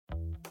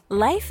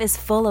Life is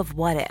full of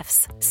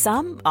what-ifs.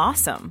 Some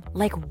awesome,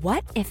 like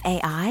what if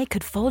AI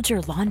could fold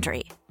your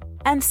laundry?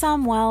 And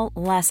some, well,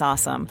 less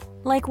awesome,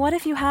 like what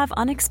if you have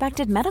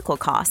unexpected medical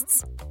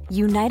costs?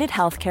 United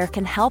Healthcare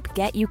can help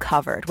get you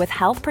covered with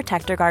Health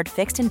Protector Guard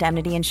fixed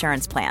indemnity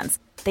insurance plans.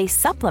 They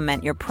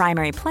supplement your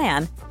primary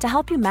plan to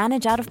help you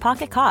manage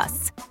out-of-pocket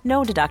costs.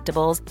 No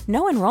deductibles,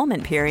 no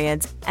enrollment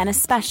periods, and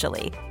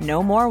especially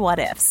no more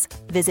what-ifs.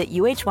 Visit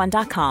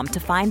uh1.com to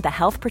find the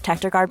Health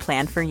Protector Guard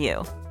plan for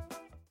you.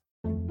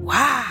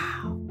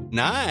 Wow.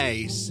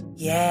 Nice.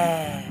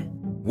 Yeah.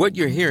 What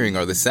you're hearing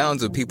are the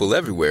sounds of people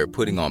everywhere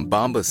putting on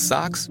Bombas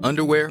socks,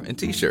 underwear, and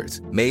T-shirts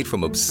made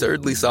from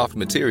absurdly soft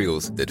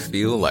materials that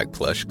feel like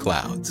plush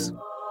clouds.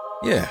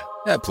 Yeah,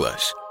 that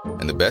plush.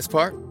 And the best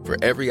part?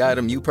 For every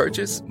item you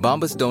purchase,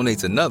 Bombas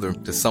donates another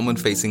to someone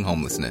facing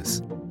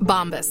homelessness.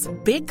 Bombas.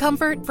 Big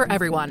comfort for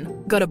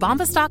everyone. Go to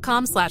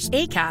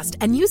bombas.com/ACAST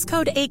and use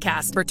code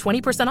ACAST for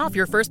 20% off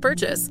your first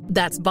purchase.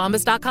 That's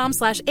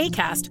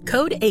bombas.com/ACAST.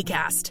 Code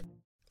ACAST.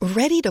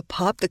 Ready to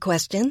pop the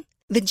question?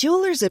 The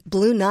jewelers at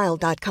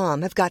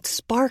BlueNile.com have got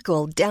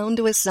sparkle down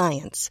to a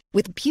science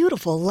with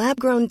beautiful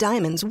lab-grown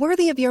diamonds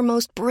worthy of your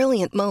most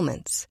brilliant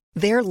moments.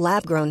 Their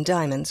lab-grown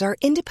diamonds are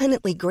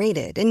independently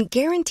graded and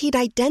guaranteed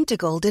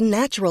identical to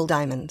natural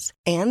diamonds,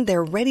 and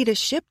they're ready to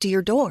ship to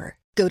your door.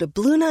 Go to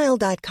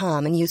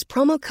BlueNile.com and use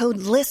promo code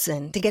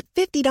LISTEN to get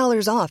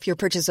 $50 off your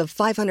purchase of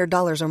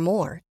 $500 or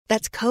more.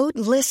 That's code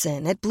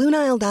LISTEN at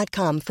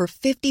BlueNile.com for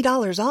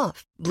 $50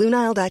 off.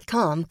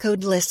 BlueNile.com,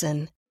 code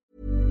LISTEN.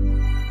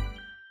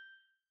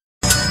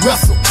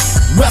 Wrestle,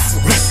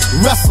 wrestle,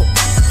 wrestle,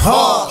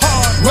 hard,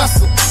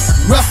 wrestle,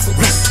 wrestle,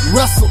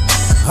 wrestle,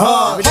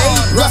 hard,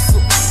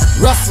 wrestle,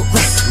 wrestle,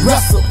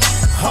 wrestle,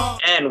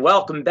 hard. And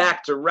welcome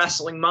back to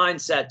Wrestling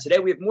Mindset. Today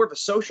we have more of a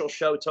social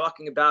show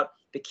talking about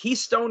the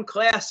Keystone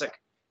Classic,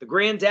 the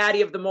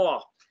granddaddy of them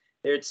all.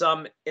 It's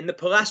in the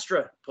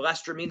Palestra.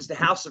 Palestra means the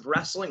House of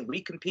Wrestling.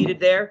 We competed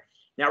there.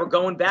 Now we're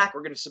going back.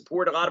 We're going to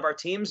support a lot of our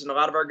teams and a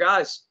lot of our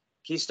guys.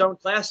 Keystone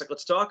Classic.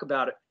 Let's talk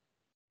about it.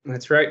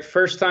 That's right.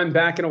 First time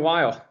back in a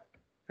while.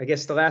 I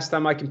guess the last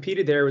time I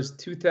competed there was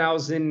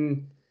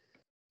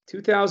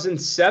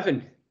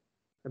 2007. How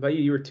about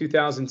you? You were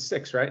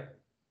 2006, right?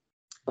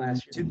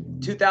 Last year.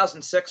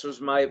 2006 was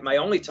my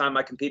only time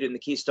I competed in the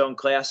Keystone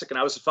Classic, and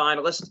I was a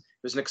finalist. It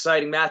was an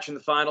exciting match in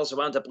the finals. I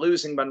wound up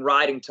losing on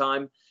riding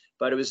time,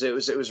 but it was a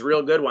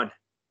real good one.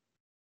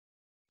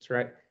 That's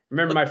right.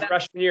 Remember my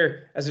freshman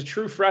year, as a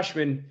true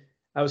freshman,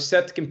 I was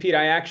set to compete.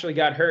 I actually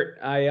got hurt.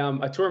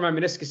 I tore my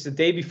meniscus the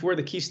day before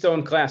the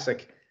Keystone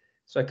Classic,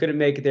 so I couldn't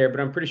make it there. But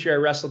I'm pretty sure I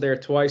wrestled there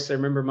twice. I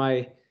remember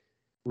my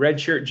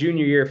redshirt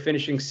junior year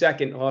finishing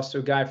second, lost to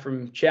a guy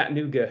from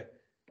Chattanooga,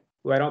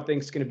 who I don't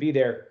think is going to be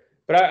there.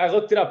 But I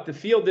looked it up. The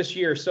field this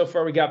year, so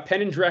far, we got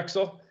Penn and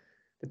Drexel,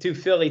 the two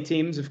Philly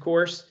teams, of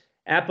course,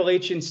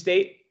 Appalachian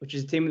State, which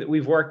is a team that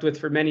we've worked with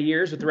for many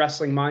years with the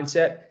Wrestling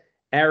Mindset,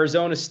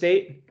 Arizona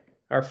State,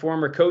 our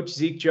former coach,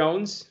 Zeke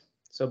Jones.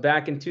 So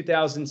back in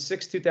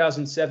 2006,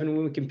 2007,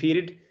 when we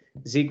competed,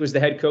 Zeke was the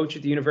head coach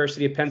at the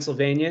University of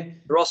Pennsylvania.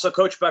 We're also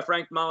coached by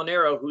Frank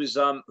Molinaro, who's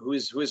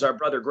our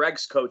brother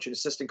Greg's coach and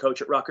assistant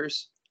coach at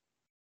Rutgers.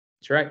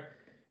 That's right.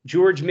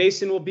 George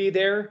Mason will be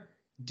there.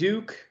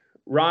 Duke,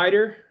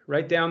 Ryder,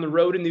 right down the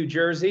road in New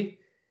Jersey.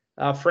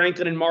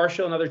 Franklin and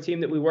Marshall, another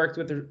team that we worked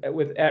with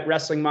at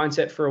Wrestling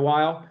Mindset for a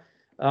while.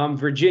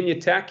 Virginia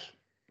Tech,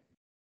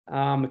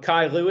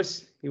 Mekhi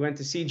Lewis. He went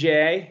to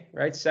CJA,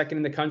 right? Second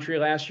in the country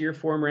last year,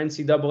 former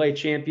NCAA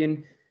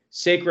champion.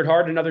 Sacred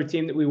Heart, another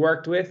team that we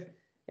worked with.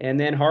 And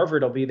then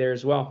Harvard will be there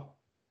as well.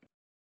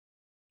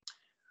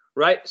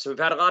 Right. So we've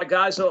had a lot of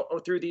guys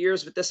through the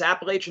years with this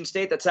Appalachian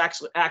State. That's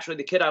actually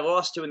the kid I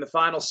lost to in the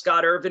final,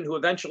 Scott Irvin, who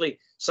eventually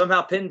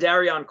somehow pinned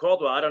Darion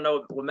Caldwell. I don't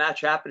know what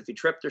match happened, if he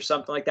tripped or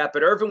something like that.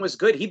 But Irvin was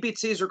good. He beat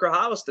Cesar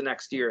Grajales the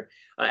next year,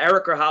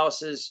 Eric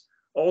Grajales'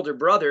 older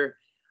brother.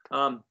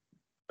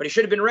 But he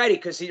should have been ready,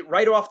 because he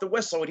right off the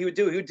whistle, what he would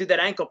do that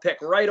ankle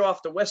pick right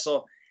off the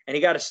whistle, and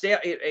he got a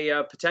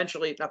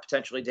potentially, not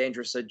potentially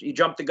dangerous, he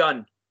jumped the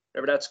gun,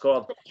 whatever that's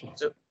called.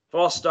 So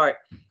false start.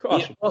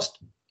 Caution.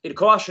 He had a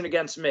caution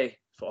against me.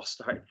 False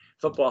start.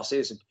 Football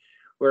season.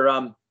 Where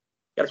got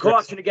a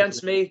caution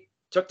against me,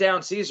 took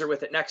down Caesar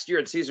with it next year,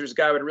 and Caesar's a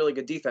guy with a really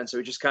good defense, so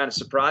he just kind of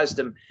surprised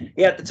him.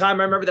 Yeah, at the time,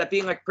 I remember that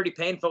being like a pretty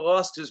painful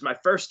loss. It was my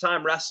first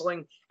time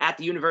wrestling at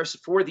the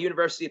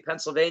University of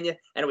Pennsylvania,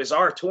 and it was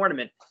our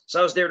tournament.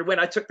 So I was there to win.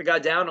 I took the guy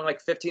down in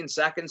like 15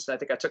 seconds. I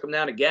think I took him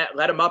down again,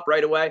 let him up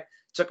right away,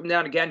 took him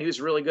down again. He was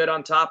really good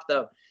on top,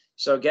 though.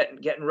 So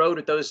getting rode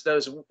with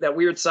that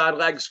weird side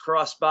legs,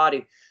 cross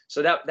body.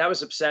 So that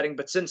was upsetting.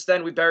 But since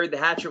then, we buried the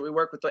hatchet. We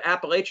work with the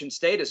Appalachian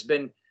State has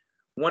been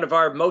one of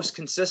our most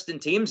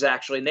consistent teams,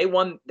 actually, and they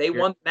won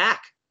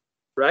MAC,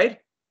 right?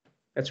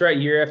 That's right.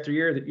 Year after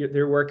year,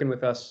 they're working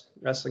with us.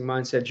 Wrestling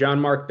Mindset.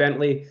 John Mark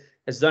Bentley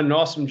has done an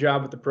awesome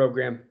job with the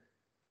program.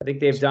 I think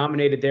they've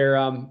dominated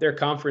their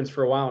conference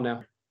for a while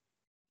now.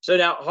 So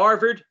now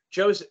Harvard,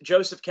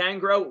 Joseph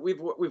Cangro,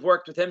 we've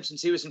worked with him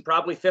since he was in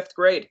probably 5th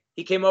grade.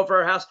 He came over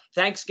our house.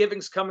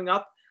 Thanksgiving's coming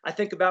up. I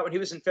think about when he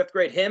was in 5th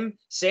grade. Him,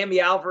 Sammy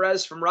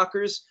Alvarez from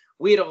Rutgers,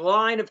 We had a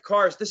line of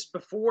cars. This is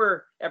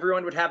before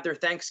everyone would have their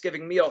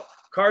Thanksgiving meal.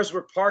 Cars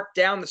were parked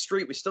down the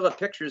street. We still have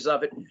pictures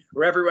of it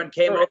where everyone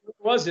came over.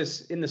 Where was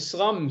this? In the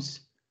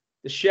slums,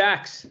 the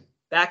shacks.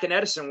 Back in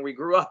Edison, where we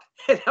grew up.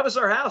 That was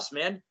our house,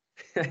 man.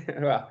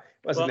 Well,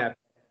 wasn't that?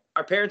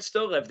 Our parents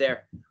still live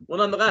there. Well,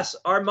 nonetheless,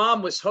 our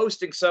mom was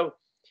hosting. So,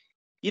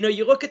 you know,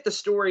 you look at the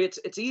story,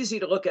 it's easy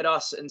to look at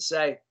us and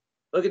say,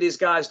 look at these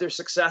guys, they're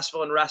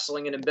successful in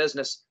wrestling and in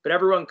business, but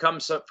everyone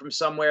comes up from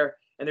somewhere,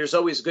 and there's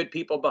always good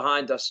people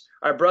behind us.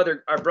 Our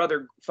brother,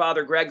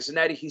 Father Greg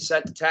Zanetti, he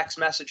sent a text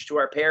message to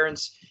our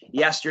parents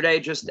yesterday,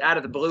 just out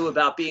of the blue,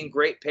 about being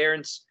great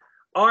parents.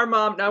 Our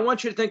mom, now I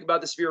want you to think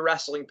about this if you're a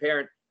wrestling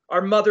parent.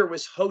 Our mother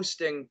was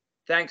hosting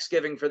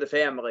Thanksgiving for the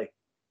family.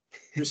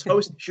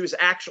 She was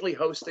actually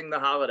hosting the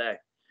holiday.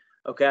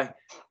 Okay.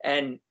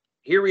 And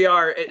here we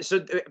are. So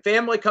the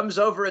family comes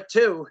over at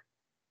 2.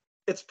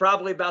 It's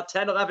probably about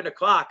 10, 11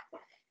 o'clock.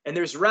 And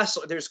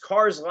there's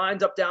cars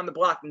lined up down the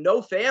block.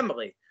 No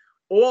family.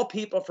 All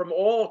people from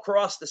all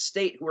across the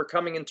state who are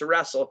coming in to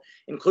wrestle,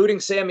 including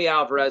Sammy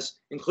Alvarez,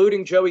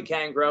 including Joey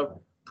Cangro,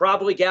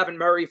 probably Gavin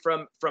Murray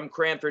from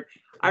Cranford.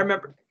 I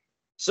remember.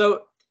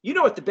 So you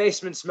know what the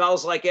basement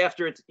smells like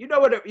after it's, you know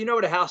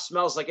what a house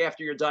smells like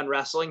after you're done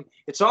wrestling.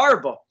 It's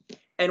horrible.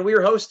 And we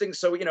were hosting,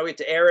 so, you know, we had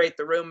to aerate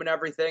the room and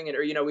everything. And,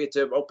 or, you know, we had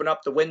to open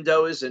up the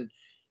windows and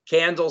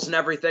candles and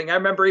everything. I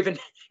remember even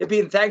it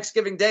being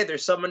Thanksgiving Day,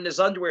 there's someone in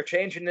his underwear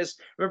changing his,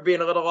 I remember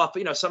being a little off,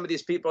 you know, some of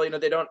these people, you know,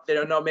 they don't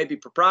know maybe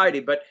propriety,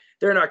 but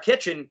they're in our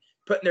kitchen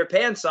putting their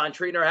pants on,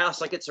 treating our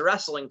house like it's a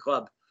wrestling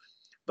club.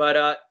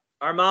 But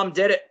our mom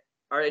did it.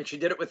 And she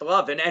did it with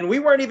love, and we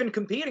weren't even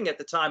competing at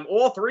the time.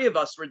 All 3 of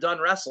us were done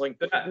wrestling.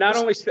 But not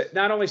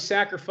only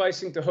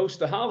sacrificing to host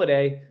the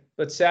holiday,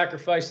 but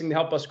sacrificing to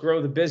help us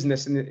grow the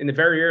business in the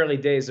very early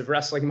days of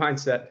Wrestling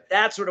Mindset.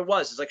 That's what it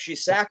was. It's like she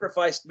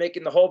sacrificed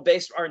making the whole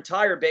our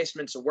entire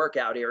basement's a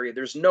workout area.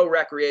 There's no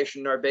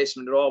recreation in our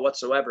basement at all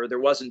whatsoever. There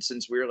wasn't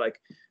since we were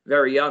like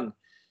very young.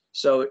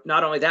 So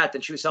not only that,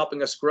 then she was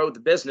helping us grow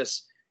the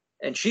business,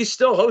 and she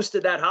still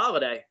hosted that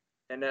holiday.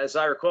 And as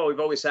I recall, we've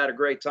always had a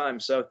great time.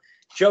 So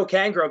Joe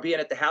Cangro being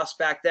at the house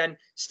back then,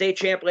 state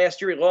champ last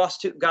year, he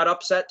lost got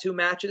upset 2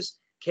 matches,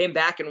 came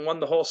back and won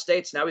the whole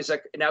states. Now he's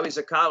at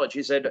college.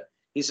 He's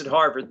at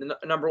Harvard, the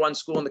number 1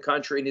 school in the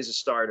country, and he's a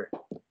starter.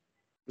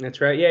 That's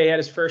right. Yeah, he had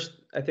his first,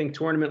 I think,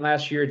 tournament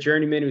last year,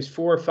 Journeyman. He was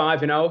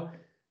 4-5-0.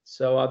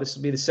 So this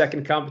will be the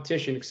second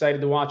competition. Excited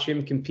to watch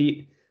him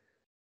compete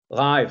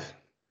live.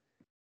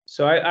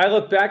 So I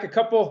look back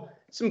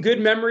some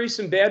good memories,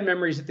 some bad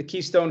memories at the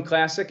Keystone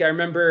Classic. I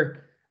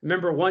remember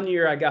one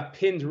year I got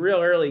pinned real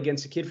early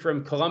against a kid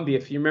from Columbia.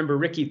 If you remember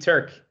Ricky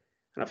Turk, I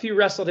don't know if you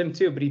wrestled him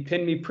too, but he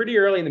pinned me pretty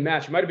early in the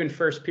match. It might have been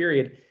first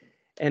period.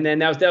 And then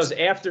that was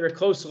after a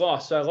close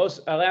loss. So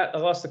I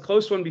lost a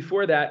close one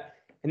before that,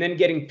 and then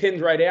getting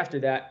pinned right after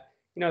that.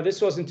 You know, this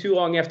wasn't too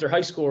long after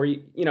high school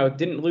where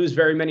didn't lose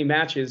very many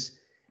matches.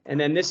 And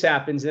then this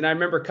happens. And I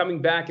remember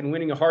coming back and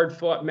winning a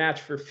hard-fought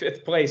match for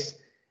 5th place.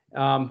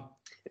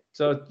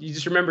 So you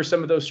just remember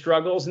some of those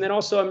struggles. And then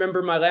also I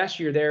remember my last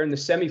year there in the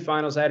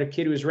semifinals, I had a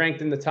kid who was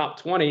ranked in the top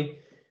 20,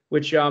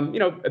 which,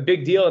 a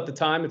big deal at the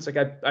time. It's like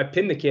I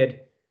pinned the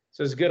kid.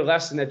 So it's a good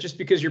lesson that just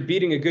because you're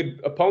beating a good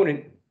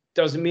opponent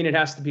doesn't mean it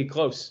has to be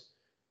close,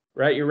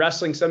 right? You're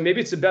wrestling maybe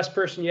it's the best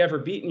person you ever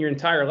beat in your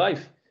entire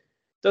life.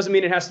 Doesn't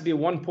mean it has to be a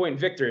 1-point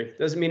victory.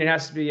 Doesn't mean it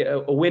has to be a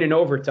win in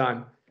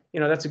overtime.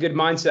 That's a good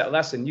mindset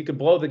lesson. You could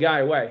blow the guy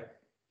away.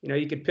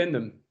 You could pin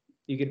them.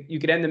 You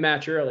could end the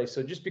match early.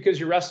 So just because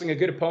you're wrestling a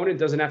good opponent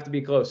doesn't have to be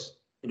close.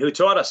 And who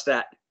taught us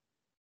that?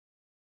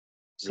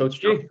 Coach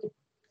G.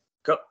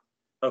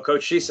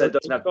 Coach G said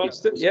doesn't have to be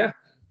close. Yeah.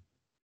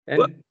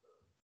 And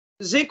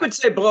Zeke would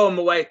say blow him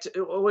away.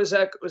 Was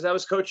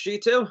that Coach G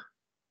too?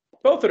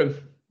 Both of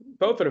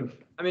them.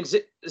 I mean,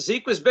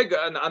 Zeke was big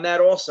on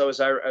that also, as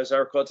I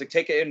recall. It's like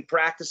take it in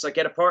practice, like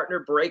get a partner,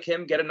 break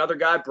him, get another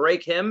guy,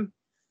 break him.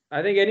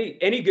 I think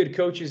any good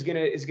coach is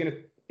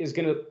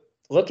gonna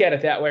look at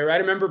it that way, right? I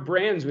remember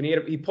Brands when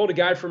he pulled a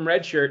guy from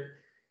Redshirt,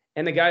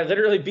 and the guy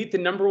literally beat the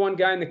number 1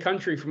 guy in the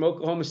country from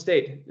Oklahoma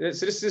State.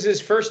 So this is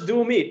his first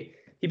dual meet.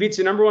 He beats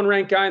the number 1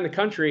 ranked guy in the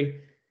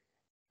country,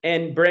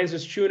 and Brands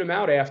was chewing him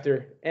out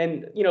after.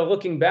 And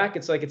looking back,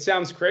 it's like it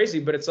sounds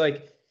crazy, but it's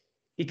like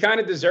he kind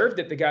of deserved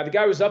it. The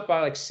guy was up by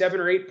like 7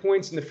 or 8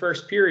 points in the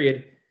first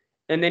period,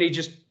 and then he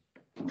just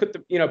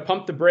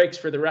pumped the brakes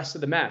for the rest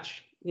of the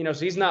match. So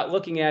he's not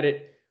looking at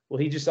it, well,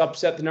 he just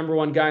upset the number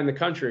 1 guy in the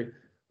country.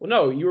 Well,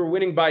 no, you were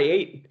winning by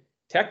 8.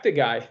 Tech the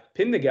guy,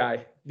 pin the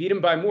guy, beat him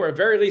by more. At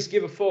very least,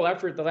 give a full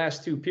effort the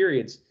last 2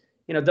 periods.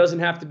 It doesn't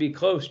have to be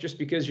close just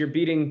because you're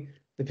beating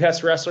the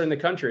best wrestler in the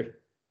country.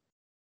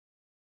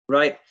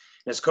 Right.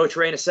 As Coach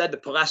Reyna said, the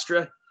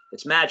Palestra,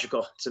 it's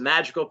magical. It's a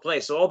magical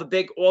place. All the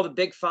big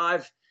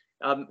 5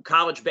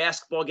 college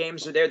basketball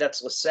games are there.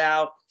 That's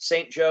LaSalle,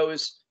 St.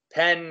 Joe's,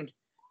 Penn.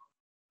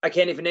 I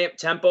can't even name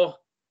Temple.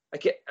 I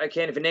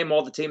can't even name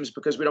all the teams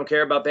because we don't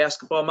care about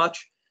basketball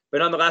much. But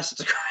nonetheless,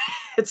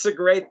 it's a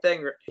great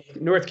thing.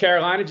 North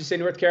Carolina, did you say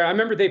North Carolina? I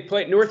remember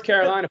North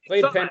Carolina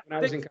played Penn when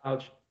I was in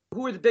college.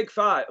 who are the big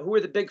five? Who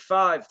are the big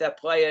five that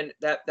play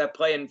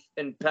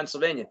in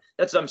Pennsylvania?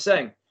 That's what I'm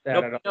saying.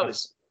 Nobody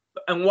knows.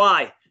 And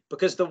why?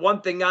 Because the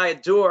one thing I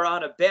adore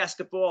on a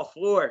basketball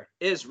floor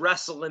is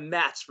wrestling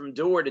mats from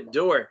door to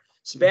door.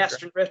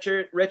 Sebastian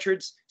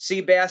Richards,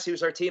 Seabass, he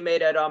was our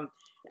teammate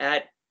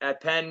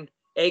at Penn,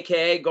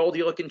 aka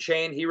Goldie Looking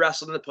Chain. He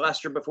wrestled in the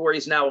Palestra before.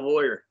 He's now a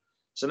lawyer.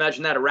 So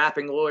imagine that, a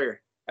rapping lawyer.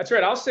 That's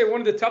right. I'll say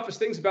one of the toughest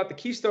things about the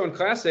Keystone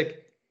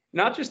Classic,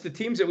 not just the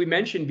teams that we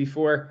mentioned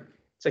before,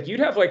 it's like you'd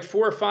have like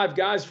 4 or 5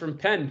 guys from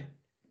Penn.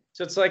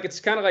 So it's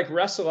kind of like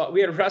wrestle-off. We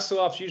had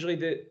wrestle-offs usually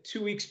the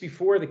 2 weeks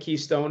before the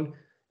Keystone.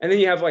 And then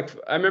you have I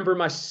remember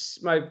my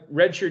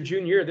redshirt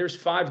junior year, there's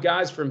 5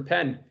 guys from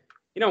Penn.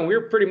 We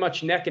were pretty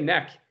much neck and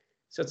neck.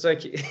 So it's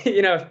like,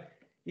 you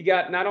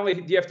got, not only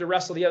do you have to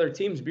wrestle the other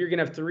teams, but you're going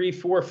to have 3,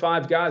 4,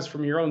 5 guys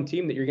from your own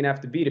team that you're going to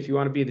have to beat if you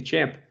want to be the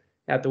champ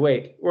at the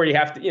weight. Or you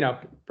have to,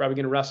 probably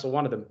going to wrestle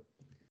one of them.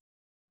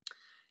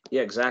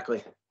 Yeah,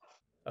 exactly.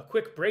 A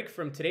quick break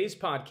from today's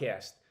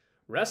podcast.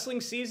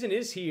 Wrestling season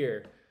is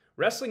here.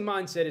 Wrestling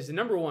Mindset is the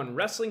 #1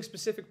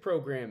 wrestling-specific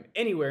program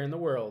anywhere in the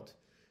world.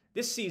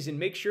 This season,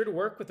 make sure to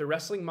work with a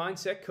wrestling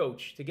mindset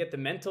coach to get the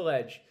mental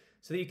edge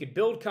so that you can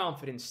build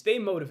confidence, stay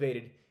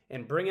motivated,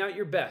 and bring out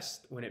your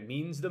best when it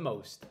means the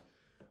most.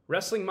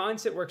 Wrestling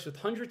Mindset works with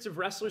hundreds of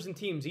wrestlers and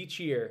teams each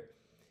year.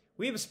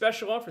 We have a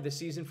special offer this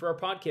season for our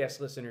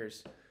podcast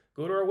listeners.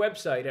 Go to our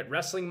website at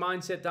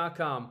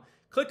wrestlingmindset.com,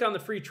 click on the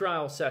free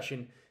trial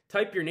session,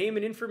 type your name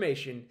and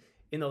information.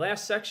 In the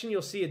last section,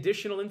 you'll see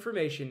additional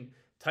information.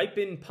 Type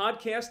in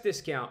podcast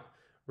discount.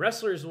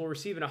 Wrestlers will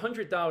receive a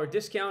 $100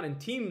 discount and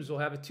teams will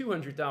have a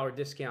 $200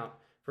 discount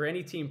for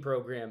any team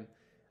program.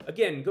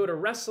 Again, go to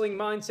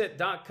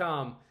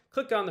wrestlingmindset.com,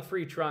 click on the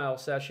free trial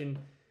session,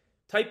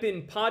 type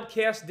in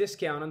podcast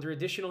discount under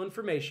additional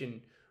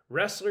information.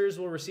 Wrestlers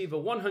will receive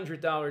a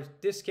 $100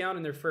 discount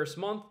in their first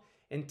month,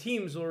 and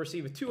teams will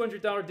receive a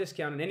 $200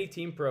 discount in any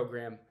team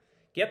program.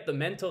 Get the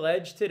mental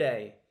edge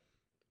today.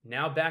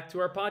 Now back to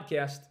our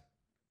podcast.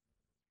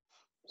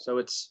 So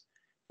it's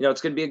going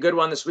to be a good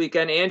one this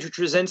weekend. Andy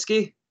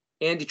Trzynski,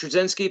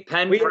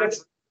 Penn.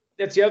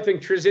 That's the other thing.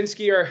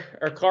 Trzynski,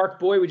 our Clark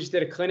boy, we just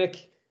did a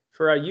clinic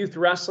for youth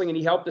wrestling, and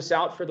he helped us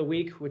out for the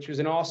week, which was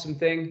an awesome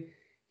thing.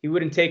 He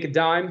wouldn't take a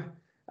dime.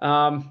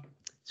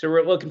 So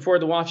we're looking forward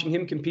to watching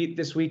him compete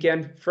this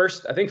weekend.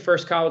 First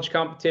college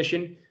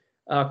competition.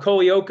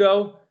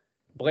 Kolioko,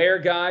 Blair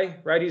guy,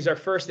 right? He's our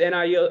first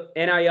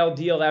NIL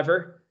deal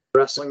ever.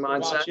 Wrestling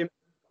Mindset.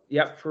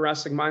 Yep, for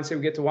Wrestling Mindset.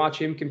 We get to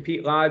watch him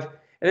compete live.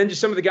 And then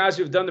just some of the guys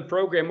who have done the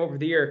program over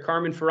the year.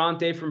 Carmen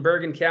Ferrante from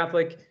Bergen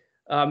Catholic,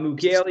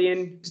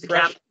 Mugalian,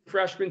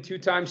 freshman,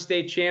 2-time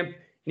state champ.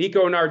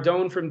 Nico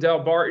Nardone from Del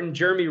Barton,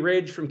 Jeremy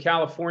Ridge from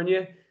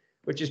California,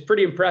 which is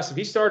pretty impressive.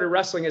 He started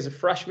wrestling as a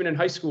freshman in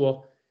high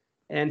school,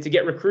 and to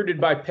get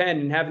recruited by Penn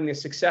and having the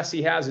success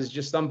he has is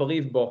just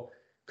unbelievable.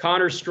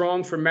 Connor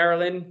Strong from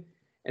Maryland,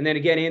 and then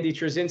again, Andy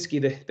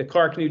Trzynski, the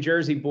Clark, New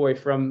Jersey boy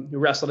who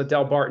wrestled at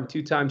Del Barton,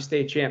 2-time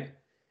state champ.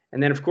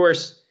 And then, of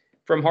course,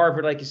 from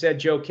Harvard, like you said,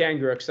 Joe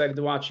Kangro, excited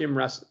to watch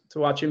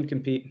him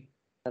compete.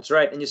 That's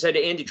right. And you said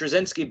to Andy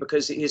Trzynski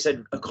because he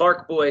said a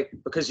Clark boy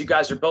because you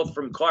guys are both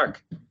from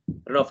Clark. I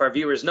don't know if our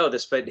viewers know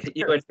this, but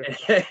you and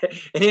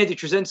Andy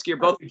Trzynski are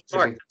both from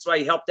Clark. That's why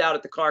he helped out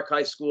at the Clark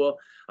High School.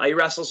 He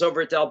wrestles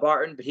over at Del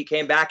Barton, but he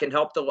came back and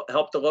helped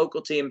the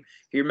local team.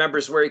 He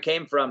remembers where he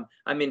came from.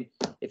 I mean,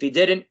 if he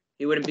didn't,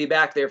 he wouldn't be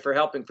back there for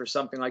helping for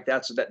something like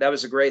that. So that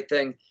was a great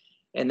thing.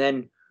 And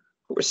then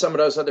who were some of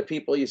those other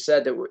people you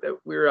said that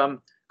we're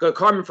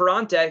Carmen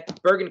Ferrante,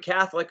 Bergen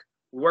Catholic.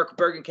 We work with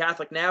Bergen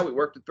Catholic now. We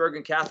worked with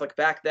Bergen Catholic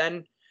back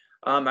then.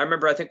 I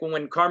remember, I think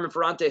when Carmen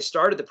Ferrante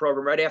started the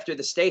program right after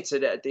the States,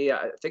 I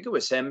think it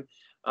was him.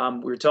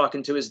 We were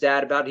talking to his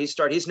dad about it.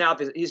 He's now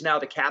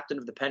the captain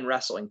of the Penn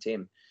wrestling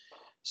team.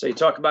 So you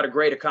talk about a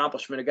great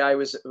accomplishment. A guy who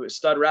was a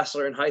stud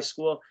wrestler in high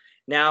school.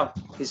 Now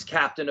he's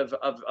captain of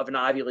an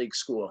Ivy League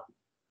school.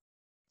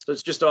 So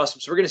it's just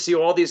awesome. So we're going to see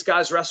all these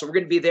guys wrestle. We're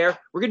going to be there.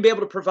 We're going to be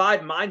able to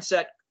provide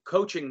mindset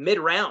coaching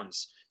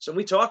mid-rounds. So when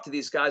we talk to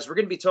these guys, we're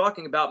going to be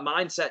talking about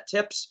mindset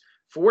tips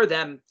for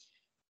them.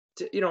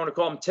 You don't want to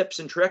call them tips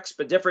and tricks,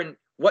 but different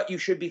what you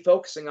should be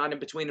focusing on in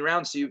between the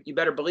rounds. So you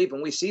better believe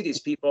when we see these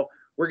people,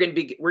 we're going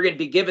to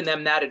be giving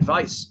them that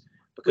advice.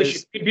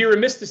 Because we'd be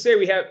remiss to say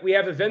we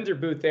have a vendor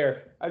booth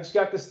there. I just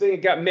got this thing.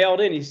 It got mailed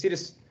in. You see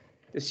this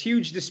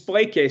huge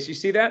display case. You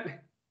see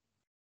that?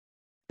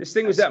 This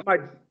thing was at my.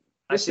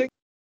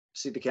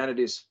 See the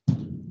Kennedys.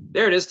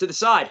 There it is to the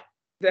side.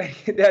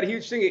 That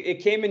huge thing. It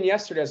came in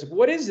yesterday. I was like,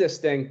 "What is this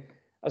thing?"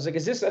 I was like,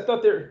 "Is this?" I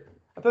thought there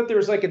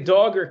was like a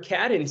dog or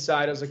cat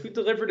inside. I was like, "Who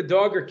delivered a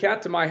dog or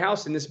cat to my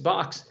house in this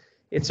box?"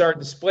 It's our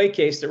display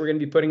case that we're going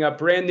to be putting up.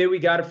 Brand new. We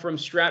got it from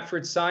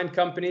Stratford Sign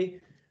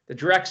Company, the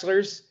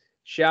Drexlers.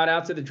 Shout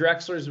out to the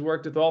Drexlers who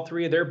worked with all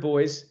 3 of their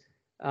boys.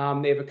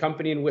 They have a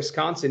company in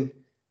Wisconsin,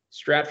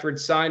 Stratford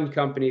Sign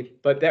Company.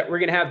 But that we're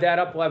going to have that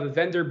up. We'll have a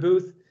vendor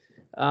booth.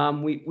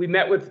 We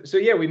met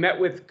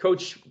with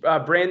Coach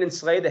Brandon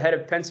Slay, the head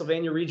of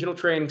Pennsylvania Regional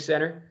Training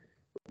Center,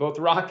 both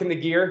rocking the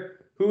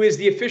gear. who is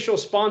the official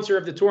sponsor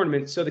of the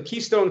tournament. So the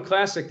Keystone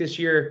Classic this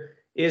year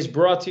is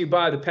brought to you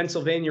by the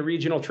Pennsylvania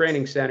Regional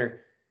Training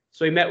Center.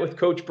 So we met with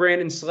Coach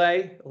Brandon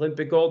Slay,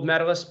 Olympic gold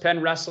medalist,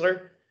 Penn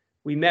wrestler.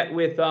 We met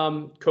with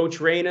Coach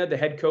Reyna, the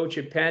head coach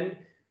at Penn,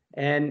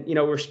 and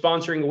we're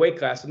sponsoring a weight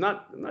class. I'm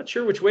not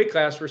sure which weight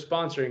class we're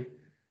sponsoring,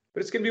 but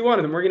it's going to be one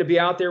of them. We're going to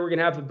be out there. We're going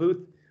to have a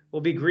booth.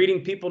 We'll be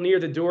greeting people near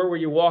the door where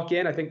you walk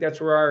in. I think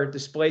that's where our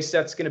display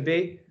set's going to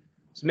be.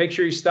 So make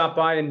sure you stop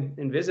by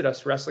and visit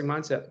us, Wrestling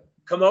Mindset.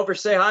 Come over,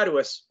 say hi to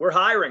us. We're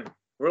hiring.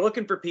 We're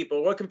looking for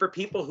people. We're looking for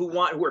people who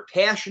are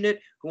passionate,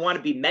 who want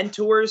to be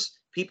mentors,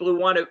 people who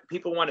want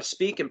to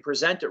speak and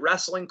present at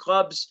wrestling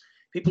clubs,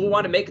 people who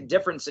want to make a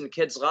difference in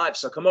kids' lives.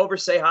 So come over,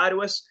 say hi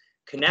to us,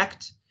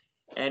 connect,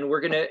 and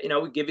we're gonna,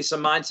 we give you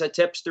some mindset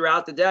tips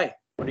throughout the day.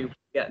 What are you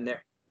getting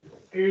there?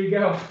 Here you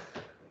go.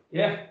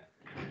 Yeah,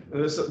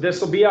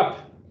 this will be up.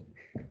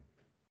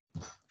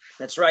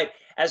 That's right.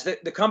 As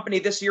the company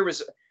this year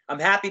was, I'm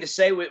happy to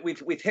say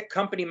we've hit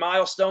company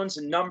milestones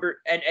and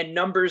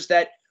numbers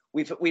that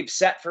we've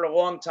set for a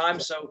long time.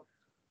 So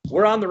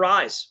we're on the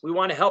rise. We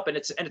want to help, and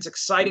it's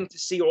exciting to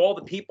see all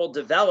the people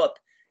develop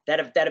that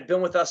have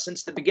been with us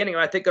since the beginning.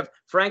 When I think of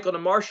Franklin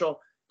and Marshall,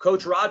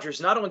 Coach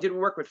Rogers. Not only did we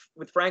work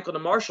with Franklin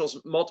and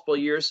Marshall's multiple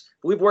years,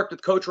 but we've worked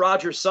with Coach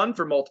Rogers' son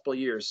for multiple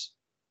years,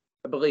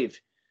 I believe.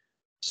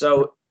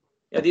 So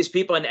these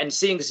people and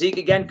seeing Zeke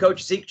again,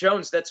 Coach Zeke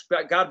Jones, that's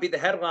got to be the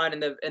headline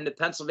in the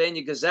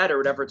Pennsylvania Gazette or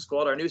whatever it's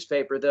called, our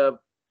newspaper, the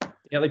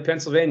Daily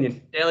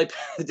Pennsylvanian.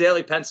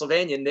 Daily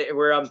Pennsylvanian,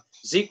 where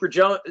Zeke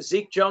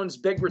Jones'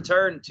 big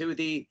return to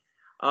the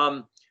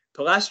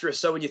Palestra.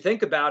 So when you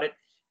think about it,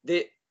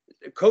 the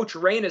Coach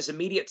Reyna's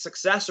immediate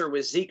successor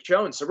was Zeke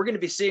Jones. So we're going to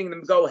be seeing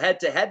them go head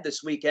to head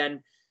this weekend.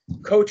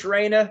 Coach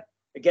Reyna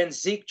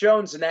against Zeke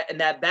Jones in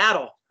that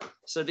battle.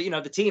 So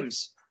the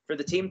teams for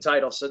the team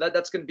title. So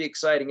that's going to be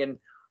exciting, and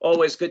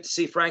always good to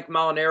see Frank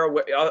Molinaro,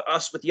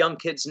 us with young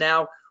kids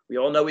now. We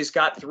all know he's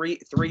got three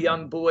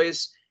young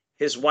boys.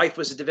 His wife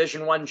was a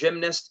Division I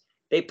gymnast.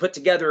 They put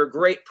together a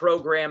great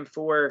program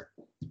for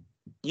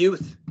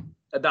youth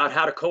about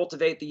how to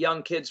cultivate the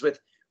young kids with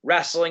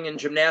wrestling and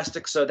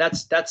gymnastics. So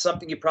that's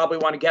something you probably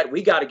want to get.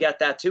 We got to get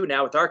that too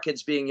now with our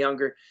kids being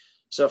younger.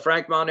 So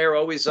Frank Molinaro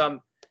always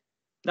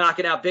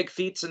knocking out big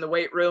feats in the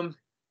weight room.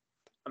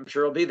 I'm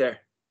sure he'll be there.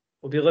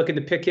 We'll be looking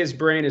to pick his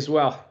brain as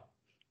well.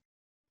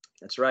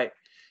 That's right.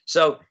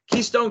 So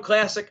Keystone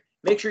Classic,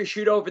 make sure you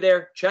shoot over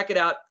there. Check it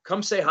out.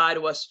 Come say hi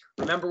to us.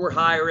 Remember, we're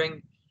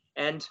hiring,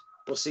 and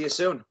we'll see you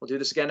soon. We'll do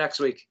this again next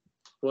week.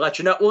 We'll let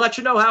you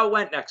know how it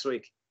went next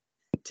week.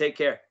 Take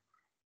care.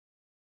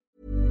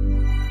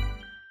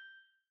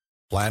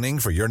 Planning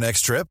for your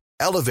next trip?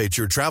 Elevate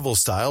your travel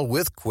style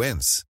with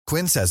Quince.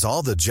 Quince has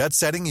all the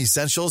jet-setting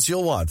essentials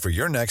you'll want for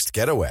your next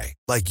getaway,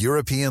 like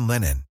European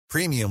linen,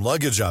 premium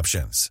luggage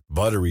options,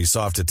 buttery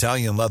soft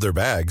Italian leather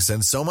bags,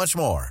 and so much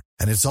more.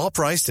 And it's all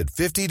priced at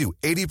 50 to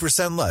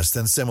 80% less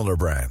than similar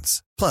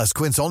brands. Plus,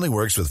 Quince only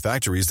works with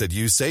factories that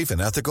use safe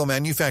and ethical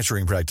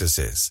manufacturing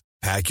practices.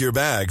 Pack your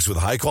bags with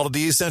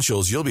high-quality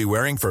essentials you'll be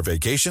wearing for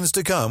vacations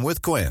to come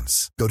with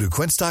Quince. Go to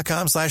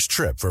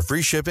quince.com/trip for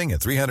free shipping and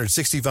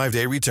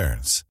 365-day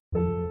returns.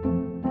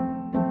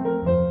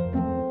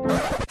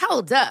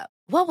 Hold up.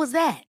 What was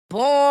that?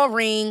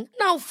 Boring.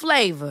 No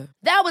flavor.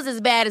 That was as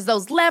bad as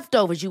those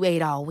leftovers you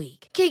ate all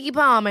week. Keke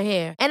Palmer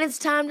here, and it's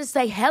time to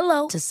say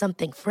hello to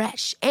something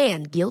fresh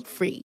and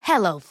guilt-free.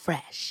 Hello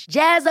Fresh.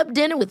 Jazz up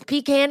dinner with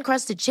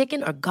pecan-crusted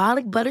chicken or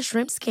garlic butter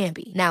shrimp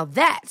scampi. Now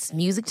that's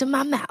music to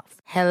my mouth.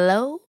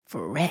 Hello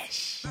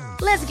Fresh.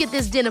 Let's get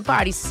this dinner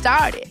party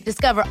started.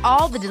 Discover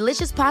all the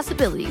delicious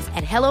possibilities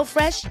at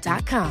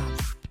HelloFresh.com.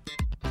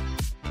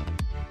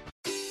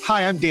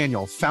 Hi, I'm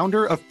Daniel,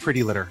 founder of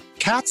Pretty Litter.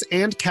 Cats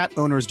and cat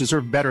owners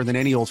deserve better than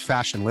any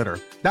old-fashioned litter.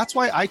 That's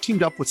why I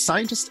teamed up with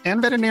scientists and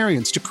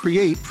veterinarians to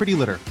create Pretty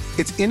Litter.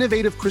 Its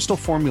innovative crystal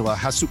formula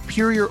has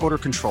superior odor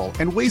control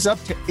and weighs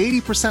up to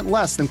 80%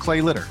 less than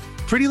clay litter.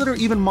 Pretty Litter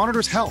even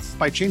monitors health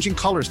by changing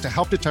colors to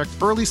help detect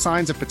early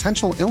signs of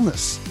potential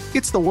illness.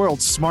 It's the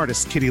world's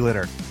smartest kitty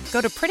litter.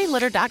 Go to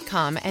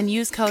prettylitter.com and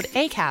use code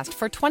ACAST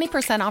for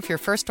 20% off your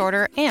first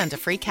order and a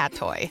free cat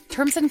toy.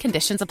 Terms and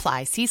conditions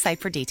apply. See site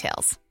for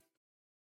details.